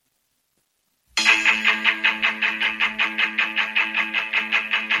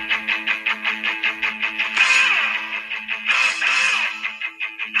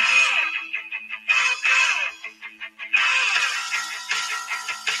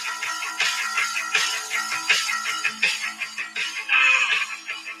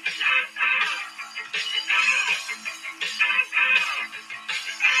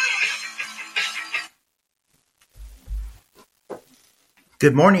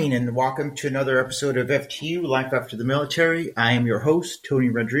Good morning and welcome to another episode of FTU, Life After the Military. I am your host, Tony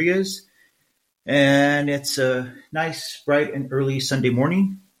Rodriguez, and it's a nice, bright, and early Sunday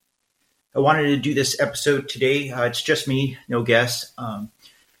morning. I wanted to do this episode today. It's just me, no guests. A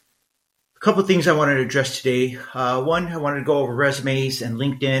couple of things I wanted to address today. One, I wanted to go over resumes and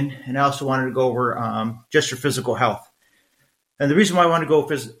LinkedIn, and I also wanted to go over just your physical health. And the reason why I want to go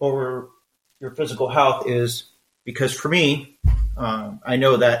over your physical health is because for me, I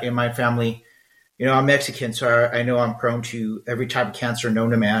know that in my family, I'm Mexican, so I know I'm prone to every type of cancer known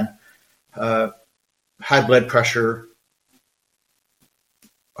to man, high blood pressure,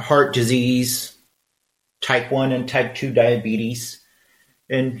 heart disease, type 1 and type 2 diabetes,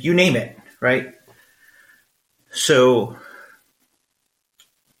 and you name it, right? So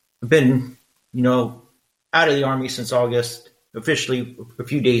I've been, out of the Army since August, officially a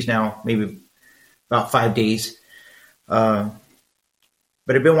few days now, maybe about 5 days.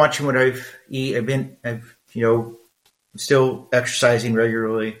 But I've been watching what I've eat. I've still exercising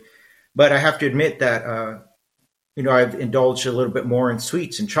regularly, but I have to admit that, I've indulged a little bit more in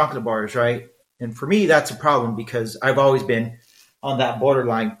sweets and chocolate bars, right? And for me, that's a problem because I've always been on that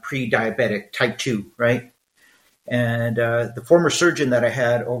borderline pre-diabetic type 2, right? And the former surgeon that I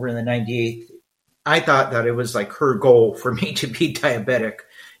had over in the 98th, I thought that it was like her goal for me to be diabetic.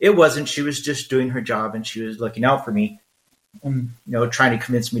 It wasn't. She was just doing her job and she was looking out for me. Trying to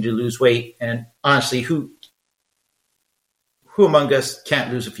convince me to lose weight. And honestly, who among us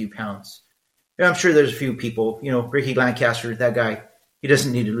can't lose a few pounds? I'm sure there's a few people, Ricky Lancaster, that guy, he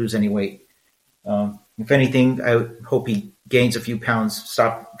doesn't need to lose any weight. If anything, I hope he gains a few pounds,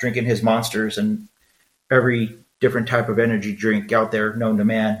 stop drinking his Monsters and every different type of energy drink out there known to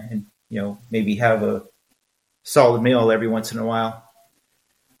man, and, maybe have a solid meal every once in a while.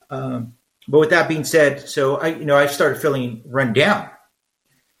 But with that being said, so I started feeling run down.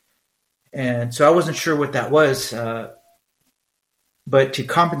 And so I wasn't sure what that was. But to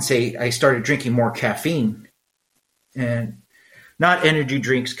compensate, I started drinking more caffeine and not energy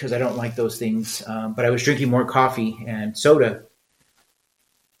drinks because I don't like those things. But I was drinking more coffee and soda.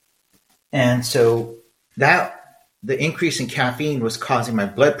 And so the increase in caffeine was causing my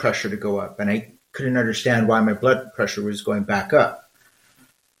blood pressure to go up. And I couldn't understand why my blood pressure was going back up.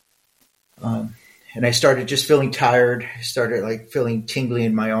 And I started just feeling tired. I started feeling tingly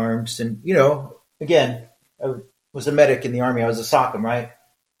in my arms. And, again, I was a medic in the Army. I was a SOCM, right?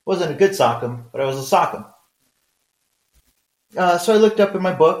 Wasn't a good SOCM, but I was a SOCM. So I looked up in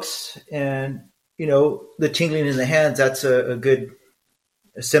my books and, the tingling in the hands, that's a good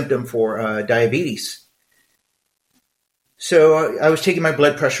symptom for diabetes. So I was taking my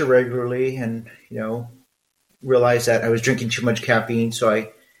blood pressure regularly and, realized that I was drinking too much caffeine. So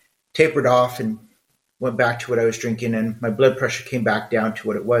I tapered off and went back to what I was drinking, and my blood pressure came back down to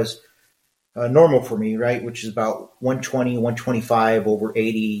what it was normal for me, right? Which is about 120, 125 over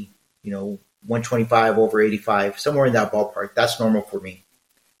 80, 125 over 85, somewhere in that ballpark. That's normal for me.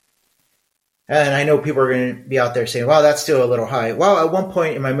 And I know people are going to be out there saying, wow, that's still a little high. Well, at one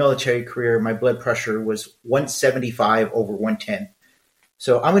point in my military career, my blood pressure was 175 over 110.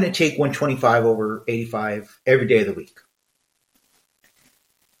 So I'm going to take 125 over 85 every day of the week.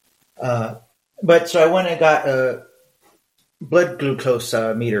 But so I went and got a blood glucose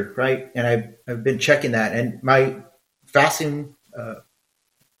meter, right? And I've been checking that, and my fasting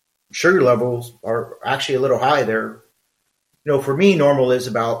sugar levels are actually a little high. They're, for me, normal is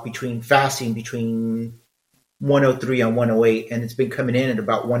between 103 and 108, and it's been coming in at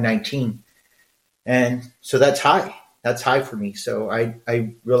about 119. And so that's high. That's high for me. So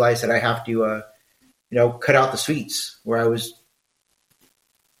I realized that I have to, cut out the sweets where I was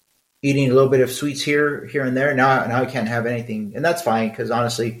eating a little bit of sweets here and there. Now I can't have anything. And that's fine because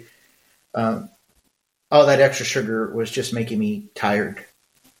honestly, all that extra sugar was just making me tired.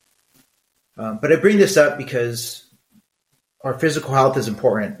 But I bring this up because our physical health is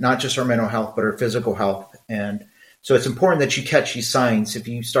important, not just our mental health, but our physical health. And so it's important that you catch these signs. If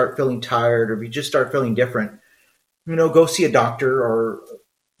you start feeling tired or if you just start feeling different, go see a doctor or,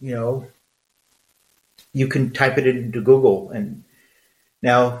 you can type it into Google. And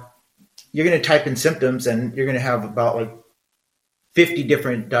now, you're going to type in symptoms and you're going to have about 50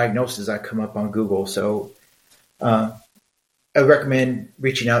 different diagnoses that come up on Google. So I recommend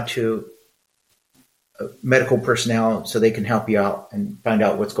reaching out to medical personnel so they can help you out and find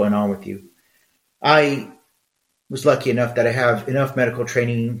out what's going on with you. I was lucky enough that I have enough medical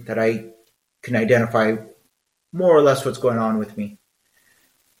training that I can identify more or less what's going on with me.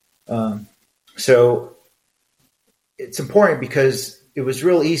 So it's important because it was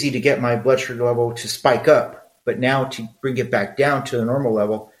real easy to get my blood sugar level to spike up But now to bring it back down to the normal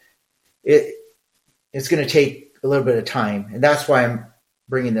level, it's going to take a little bit of time. And that's why I'm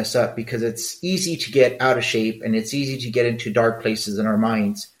bringing this up, because it's easy to get out of shape and it's easy to get into dark places in our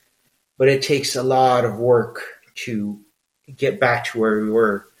minds. But it takes a lot of work to get back to where we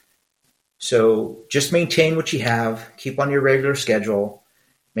were. So just maintain what you have, keep on your regular schedule,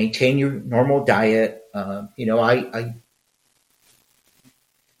 maintain your normal diet. I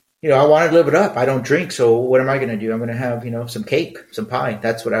want to live it up. I don't drink, so what am I going to do? I'm going to have, some cake, some pie.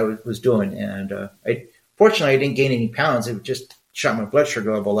 That's what I was doing. And fortunately, I didn't gain any pounds. It just shot my blood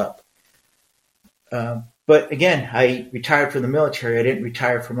sugar level up. But again, I retired from the military. I didn't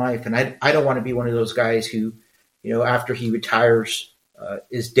retire from life. And I don't want to be one of those guys who, after he retires,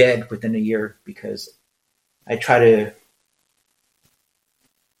 is dead within a year, because I try to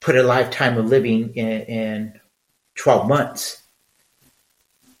put a lifetime of living in 12 months.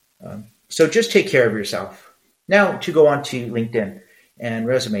 So just take care of yourself. Now to go on to LinkedIn and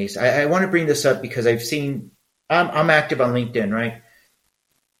resumes. I want to bring this up because I'm active on LinkedIn, right?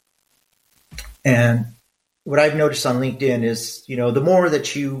 And what I've noticed on LinkedIn is, the more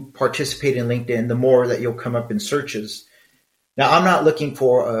that you participate in LinkedIn, the more that you'll come up in searches. Now, I'm not looking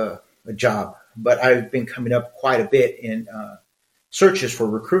for a job, but I've been coming up quite a bit in searches for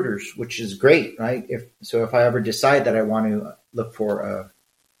recruiters, which is great, right? If I ever decide that I want to look for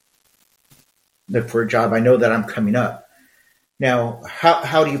a job, I know that I'm coming up. Now,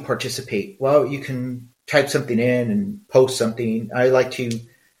 how do you participate? Well, you can type something in and post something. I like to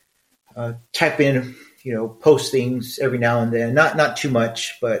type in, post things every now and then, not too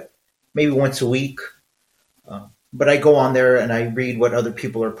much, but maybe once a week. But I go on there and I read what other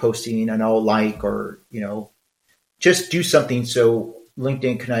people are posting, and I'll like, or, just do something so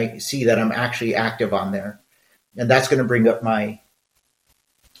LinkedIn can see that I'm actually active on there. And that's going to bring up my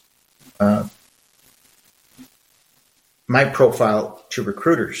profile to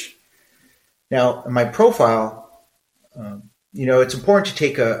recruiters. Now, in my profile, it's important to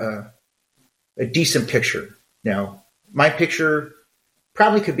take a decent picture. Now, my picture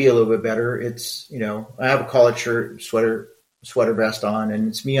probably could be a little bit better. It's, I have a collared shirt, sweater vest on, and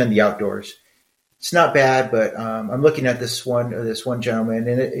it's me on the outdoors. It's not bad, but I'm looking at this one gentleman,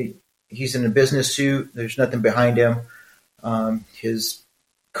 and he's in a business suit. There's nothing behind him. His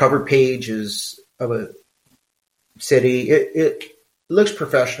cover page is of a city. It looks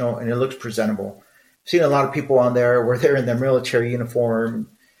professional and it looks presentable. I've seen a lot of people on there where they're in their military uniform.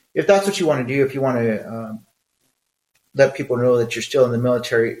 If that's what you want to do, if you want to let people know that you're still in the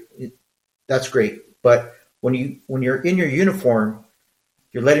military, that's great. But when you're in your uniform,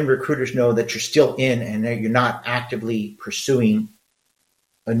 you're letting recruiters know that you're still in and that you're not actively pursuing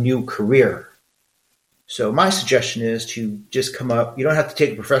a new career. So my suggestion is to just come up. You don't have to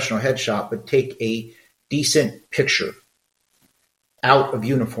take a professional headshot, but take a decent picture out of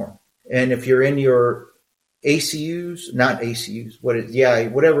uniform. And if you're in your whatever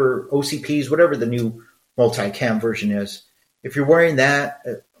OCPs, whatever the new multi-cam version is, if you're wearing that,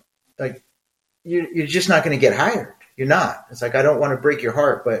 you're just not going to get hired. You're not. It's like, I don't want to break your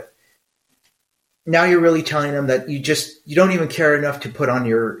heart, but now you're really telling them that you don't even care enough to put on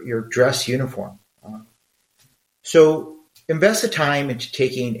your dress uniform. So invest the time into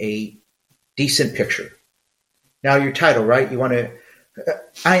taking a decent picture. Now your title, right? You want to,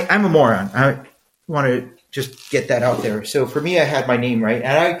 I'm a moron. I want to just get that out there. So for me, I had my name right,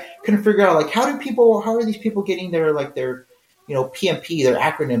 and I couldn't figure out how are these people getting their PMP, their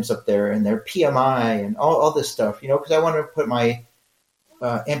acronyms up there, and their PMI and all this stuff, because I wanted to put my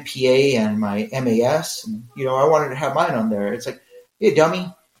MPA and my MAS, and, I wanted to have mine on there. It's like, hey,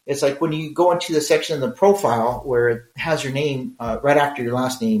 dummy. It's like when you go into the section of the profile where it has your name right after your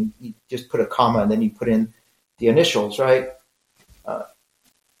last name, you just put a comma and then you put in the initials, right?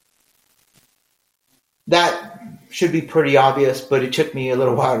 That should be pretty obvious, but it took me a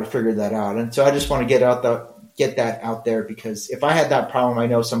little while to figure that out. And so I just want to get that out there, because if I had that problem, I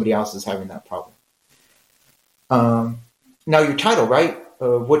know somebody else is having that problem. Now your title, right?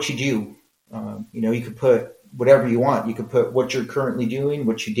 What you do. You could put whatever you want. You could put what you're currently doing,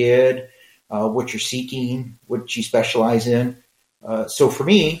 what you did, what you're seeking, what you specialize in. So for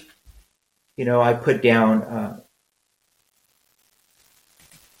me, I put down,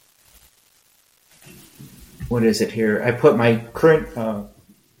 what is it here? I put my current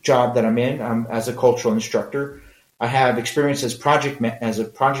job that I'm in. I'm as a cultural instructor. I have experience as a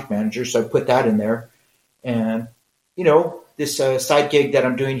project manager, so I put that in there. And this side gig that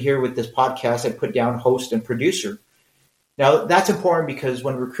I'm doing here with this podcast, I put down host and producer. Now that's important because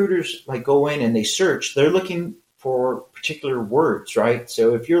when recruiters go in and they search, they're looking for particular words, right?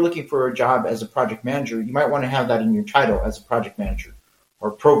 So if you're looking for a job as a project manager, you might want to have that in your title as a project manager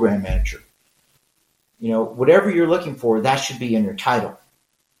or program manager. Whatever you're looking for, that should be in your title.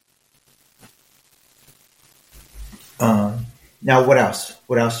 Now, what else?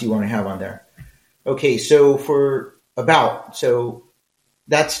 What else do you want to have on there? Okay, so so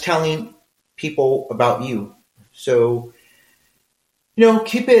that's telling people about you. So,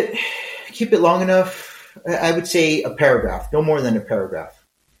 keep it long enough. I would say a paragraph, no more than a paragraph.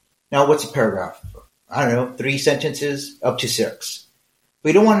 Now, what's a paragraph? I don't know, 3 sentences up to 6.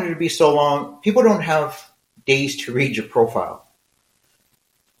 We don't want it to be so long. People don't have days to read your profile.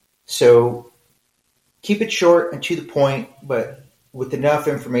 So keep it short and to the point, but with enough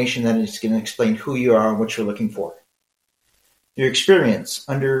information that it's going to explain who you are and what you're looking for. Your experience.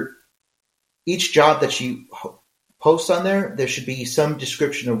 Under each job that you post on there should be some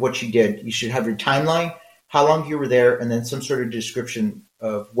description of what you did. You should have your timeline, how long you were there, and then some sort of description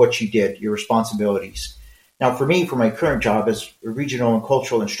of what you did, your responsibilities. Now, for me, for my current job as a regional and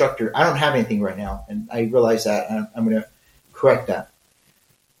cultural instructor, I don't have anything right now, and I realize that, and I'm going to correct that.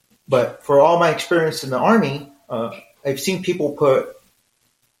 But for all my experience in the Army, I've seen people put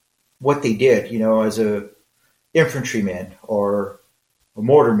what they did, as a infantryman or a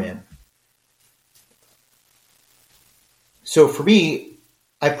mortarman. So for me,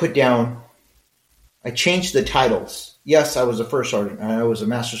 I changed the titles. Yes, I was a first sergeant and I was a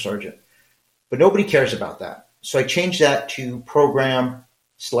master sergeant, but nobody cares about that. So I changed that to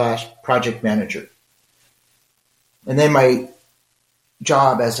program/project manager. And then my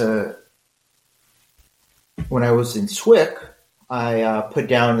job when I was in SWIC, I put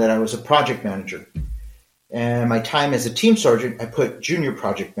down that I was a project manager. And my time as a team sergeant, I put junior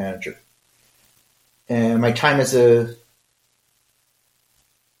project manager. And my time as a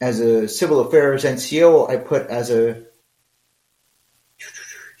civil affairs NCO, I put as a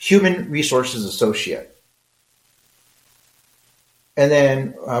human resources associate. And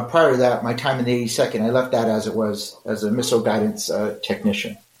then prior to that, my time in the 82nd, I left that as it was, as a missile guidance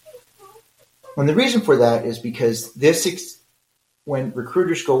technician. And the reason for that is because when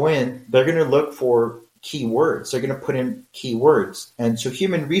recruiters go in, they're going to look for keywords. They're going to put in keywords. And so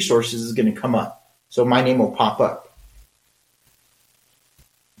human resources is going to come up. So my name will pop up.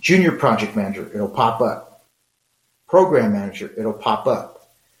 Junior project manager, it'll pop up. Program manager, it'll pop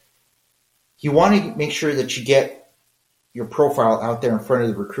up. You want to make sure that you get your profile out there in front of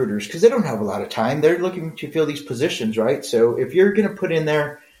the recruiters because they don't have a lot of time. They're looking to fill these positions, right? So if you're going to put in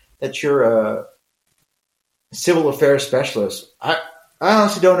there that you're a civil affairs specialist, I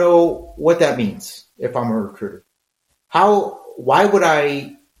honestly don't know what that means if I'm a recruiter. Why would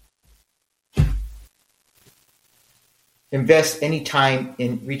I invest any time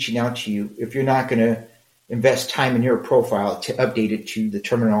in reaching out to you if you're not going to invest time in your profile to update it to the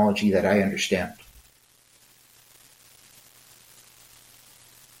terminology that I understand?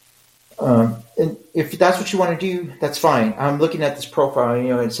 And if that's what you want to do, that's fine. I'm looking at this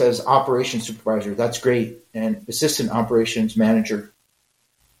profile, it says operations supervisor. That's great. And assistant operations manager.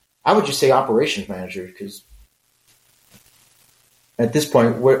 I would just say operations manager because at this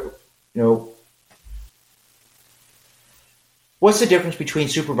point, what's the difference between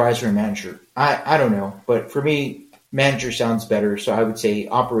supervisor and manager? I don't know. But for me, manager sounds better. So I would say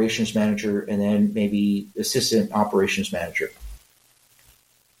operations manager and then maybe assistant operations manager.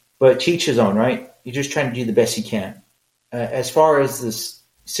 But teach his own, right? You're just trying to do the best you can. As far as this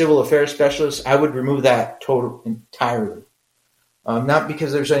civil affairs specialist, I would remove that entirely. Not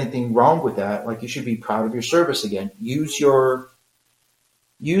because there's anything wrong with that. Like you should be proud of your service again. Use your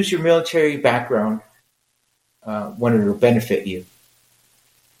military background when it will benefit you.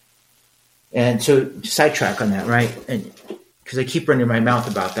 And so sidetrack on that, right? And because I keep running my mouth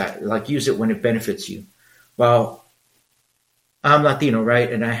about that, like use it when it benefits you. Well, I'm Latino,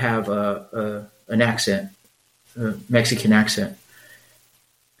 right? And I have an accent, a Mexican accent.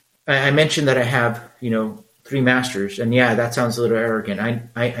 I mentioned that I have, 3 masters. And yeah, that sounds a little arrogant.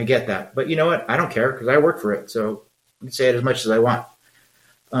 I get that. But you know what? I don't care because I work for it. So I can say it as much as I want.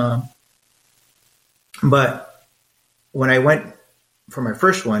 But when I went for my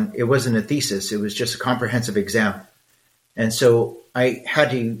first one, it wasn't a thesis. It was just a comprehensive exam. And so I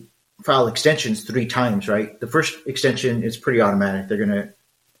had to file extensions 3 times, right? The first extension is pretty automatic. They're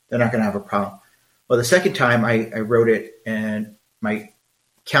not gonna have a problem. Well, the second time I wrote it and my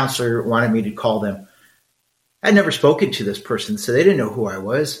counselor wanted me to call them. I'd never spoken to this person, so they didn't know who I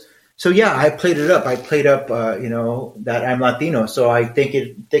was. So yeah, I played it up. I played up, that I'm Latino. So I think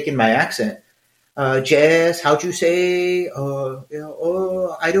in my accent, Jess, how'd you say?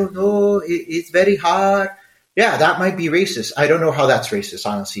 I don't know. It's very hard. Yeah, that might be racist. I don't know how that's racist,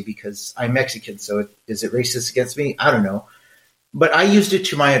 honestly, because I'm Mexican. So is it racist against me? I don't know. But I used it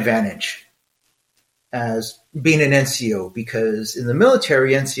to my advantage as being an NCO, because in the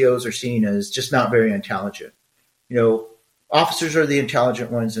military, NCOs are seen as just not very intelligent. You know, officers are the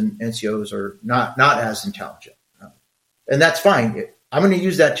intelligent ones, and NCOs are not as intelligent. And that's fine. I'm going to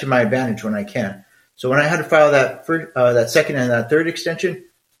use that to my advantage when I can. So when I had to file that second and that third extension,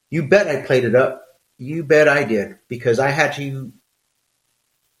 you bet I played it up. You bet I did, because I had to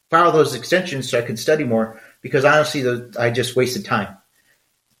file those extensions so I could study more, because honestly, I just wasted time.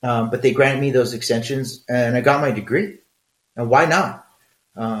 But they granted me those extensions, and I got my degree. And why not?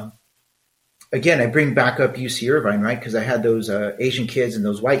 Again, I bring back up UC Irvine, right? Because I had those Asian kids and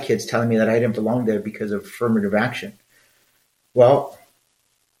those white kids telling me that I didn't belong there because of affirmative action. Well,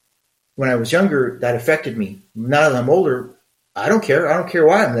 when I was younger, that affected me. Now that I'm older, I don't care. I don't care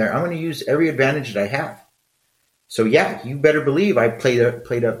why I'm there. I'm going to use every advantage that I have. So yeah, you better believe I played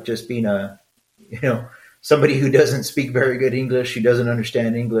up just being somebody who doesn't speak very good English, who doesn't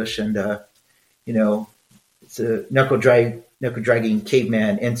understand English, and it's a knuckle dragging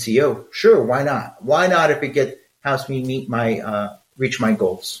caveman NCO. Sure, why not? Why not if it helps me reach my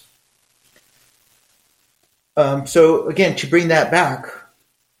goals? So again, to bring that back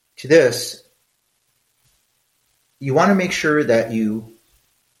to this, you want to make sure that you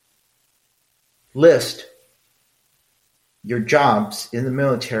list your jobs in the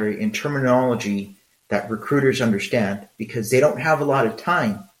military in terminology that recruiters understand, because they don't have a lot of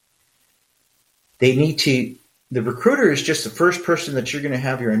time. The recruiter is just the first person that you're going to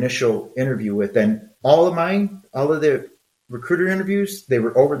have your initial interview with. And all of the recruiter interviews, they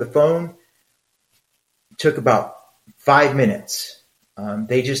were over the phone. It took about 5 minutes.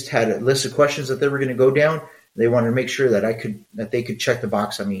 They just had a list of questions that they were going to go down. They wanted to make sure that they could check the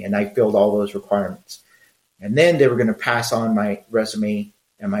box on me, and I filled all those requirements. And then they were going to pass on my resume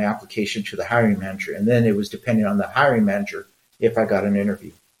and my application to the hiring manager. And then it was dependent on the hiring manager if I got an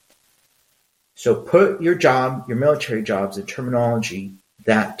interview. So put your military jobs in terminology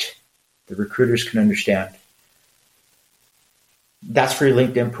that the recruiters can understand. That's for your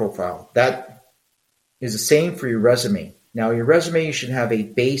LinkedIn profile. That is the same for your resume. Now, your resume, you should have a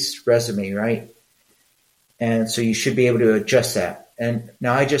base resume, right? And so you should be able to adjust that. And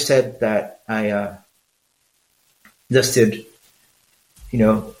now I just said that I listed,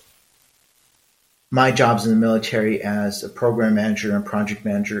 my jobs in the military as a program manager and project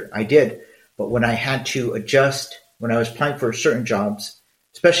manager. I did. But when I had to adjust, when I was applying for certain jobs,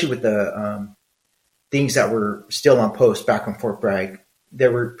 especially with the things that were still on post back on Fort Bragg,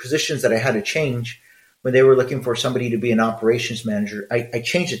 there were positions that I had to change when they were looking for somebody to be an operations manager. I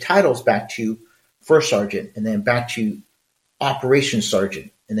changed the titles back to first sergeant, and then back to operations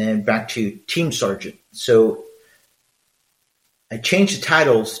sergeant, and then back to team sergeant. So I changed the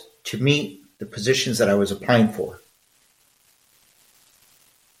titles to meet the positions that I was applying for.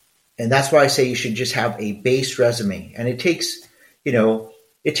 And that's why I say you should just have a base resume. And it takes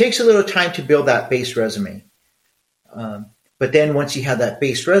a little time to build that base resume. But then once you have that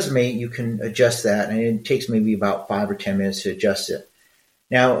base resume, you can adjust that. And it takes maybe about 5 or 10 minutes to adjust it.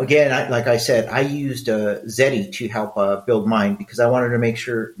 Now, again, like I said, I used Zeddy to help build mine, because I wanted to make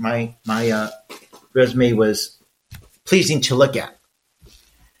sure my resume was pleasing to look at.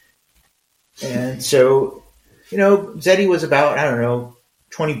 And so, Zeddy was about,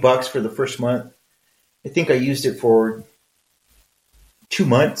 $20 for the first month. I think I used it for 2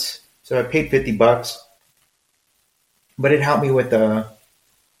 months. So I paid $50, but it helped me with to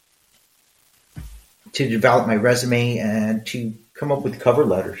develop my resume and to come up with cover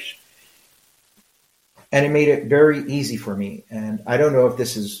letters. And it made it very easy for me. And I don't know if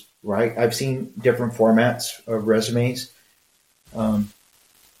this is right. I've seen different formats of resumes.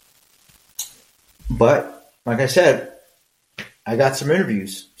 But like I said, I got some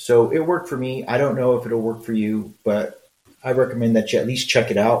interviews. So it worked for me. I don't know if it'll work for you, but I recommend that you at least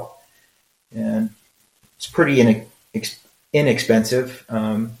check it out. And it's pretty inexpensive.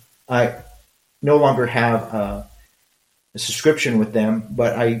 I no longer have a subscription with them,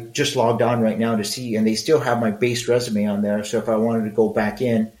 but I just logged on right now to see, and they still have my base resume on there. So if I wanted to go back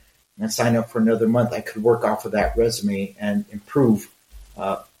in and sign up for another month, I could work off of that resume and improve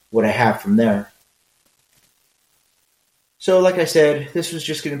what I have from there. So like I said, this was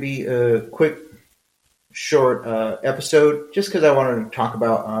just going to be a quick, short episode, just because I wanted to talk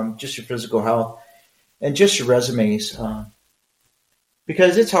about just your physical health and just your resumes.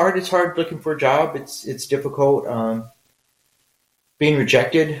 Because it's hard. It's hard looking for a job. It's difficult. Being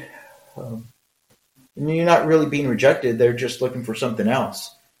rejected. And you're not really being rejected. They're just looking for something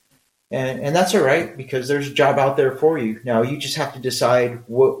else. And that's all right because there's a job out there for you. Now you just have to decide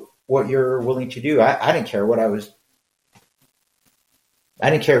what you're willing to do. I didn't care I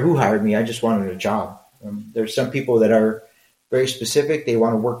didn't care who hired me. I just wanted a job. There's some people that are very specific. They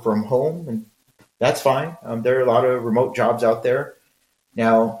want to work from home, and that's fine. There are a lot of remote jobs out there.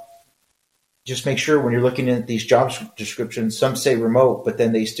 Now, just make sure when you're looking at these job descriptions, some say remote, but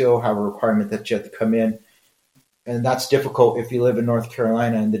then they still have a requirement that you have to come in. And that's difficult if you live in North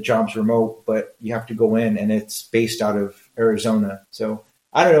Carolina and the job's remote, but you have to go in and it's based out of Arizona. So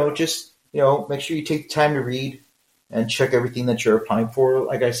I don't know, just, make sure you take the time to read and check everything that you're applying for.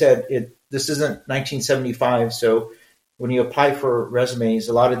 Like I said, this isn't 1975. So when you apply for resumes,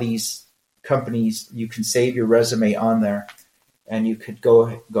 a lot of these companies, you can save your resume on there and you could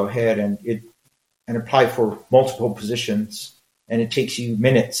go ahead and apply for multiple positions. And it takes you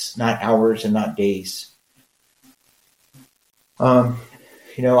minutes, not hours and not days. Like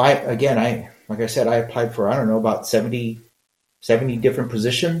I said, I applied for, about 70 different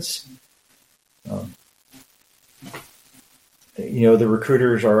positions. The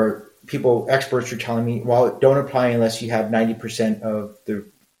recruiters experts are telling me, well, don't apply unless you have 90% of the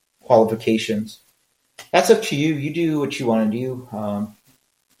qualifications. That's up to you. You do what you want to do.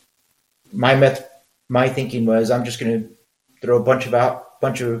 My thinking was I'm just going to throw a bunch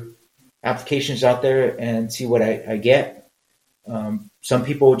of applications out there and see what I get. Some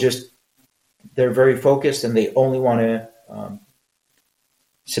people they're very focused and they only want to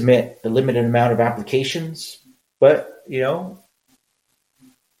submit a limited amount of applications. But,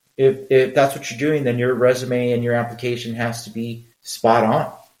 if that's what you're doing, then your resume and your application has to be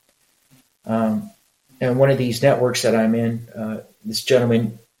spot on. And one of these networks that I'm in, this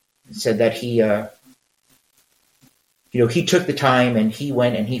gentleman said that he took the time and he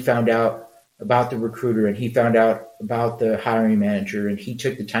went and he found out about the recruiter and he found out about the hiring manager and he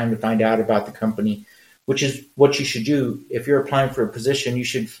took the time to find out about the company, which is what you should do. If you're applying for a position, you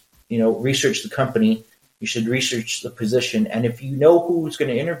should, research the company. You should research the position. And if you know who's going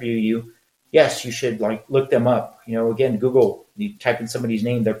to interview you, yes, you should look them up. Again, Google, you type in somebody's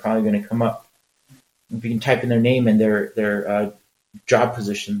name, they're probably going to come up. If you can type in their name and their job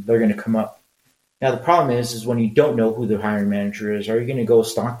position, they're going to come up. Now, the problem is when you don't know who the hiring manager is, are you going to go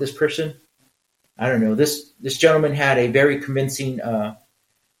stalk this person? I don't know. This gentleman had a very convincing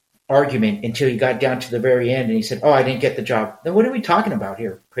argument until he got down to the very end and he said, "Oh, I didn't get the job." Then what are we talking about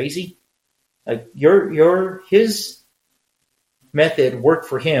here? Crazy? His method worked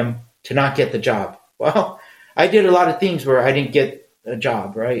for him to not get the job. Well, I did a lot of things where I didn't get a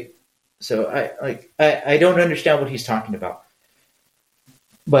job, right? So I don't understand what he's talking about.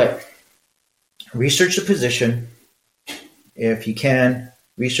 But research the position if you can.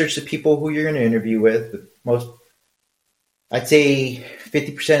 Research the people who you're going to interview with. I'd say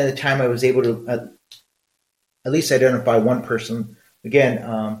 50% of the time I was able to at least identify one person.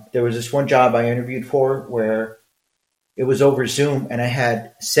 Again, there was this one job I interviewed for where it was over Zoom and I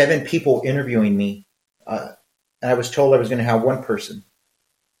had 7 people interviewing me. And I was told I was going to have one person.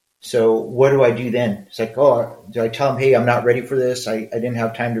 So what do I do then? It's like, do I tell them, hey, I'm not ready for this. I didn't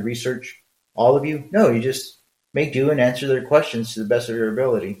have time to research all of you. No, you just make do and answer their questions to the best of your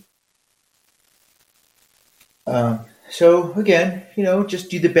ability. So again, just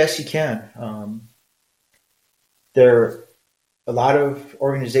do the best you can. There are a lot of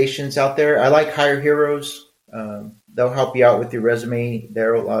organizations out there. I like Hire Heroes. They'll help you out with your resume.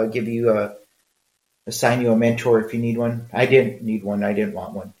 They'll give you assign you a mentor if you need one. I didn't need one. I didn't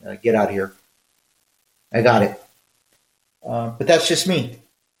want one. Get out of here. I got it. But that's just me.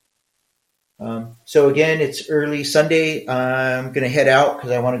 So again, it's early Sunday. I'm going to head out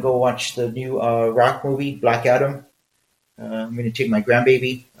because I want to go watch the new rock movie, Black Adam. I'm going to take my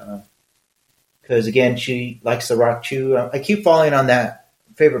grandbaby because, again, she likes The Rock too. I keep falling on that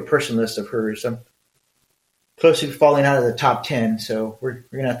favorite person list of hers. I'm close to falling out of the top 10, so we're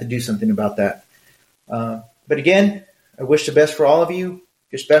going to have to do something about that. But again, I wish the best for all of you.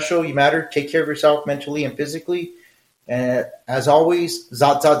 You're special. You matter. Take care of yourself mentally and physically. And as always,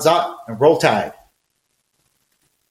 zot, zot, zot, and roll tide.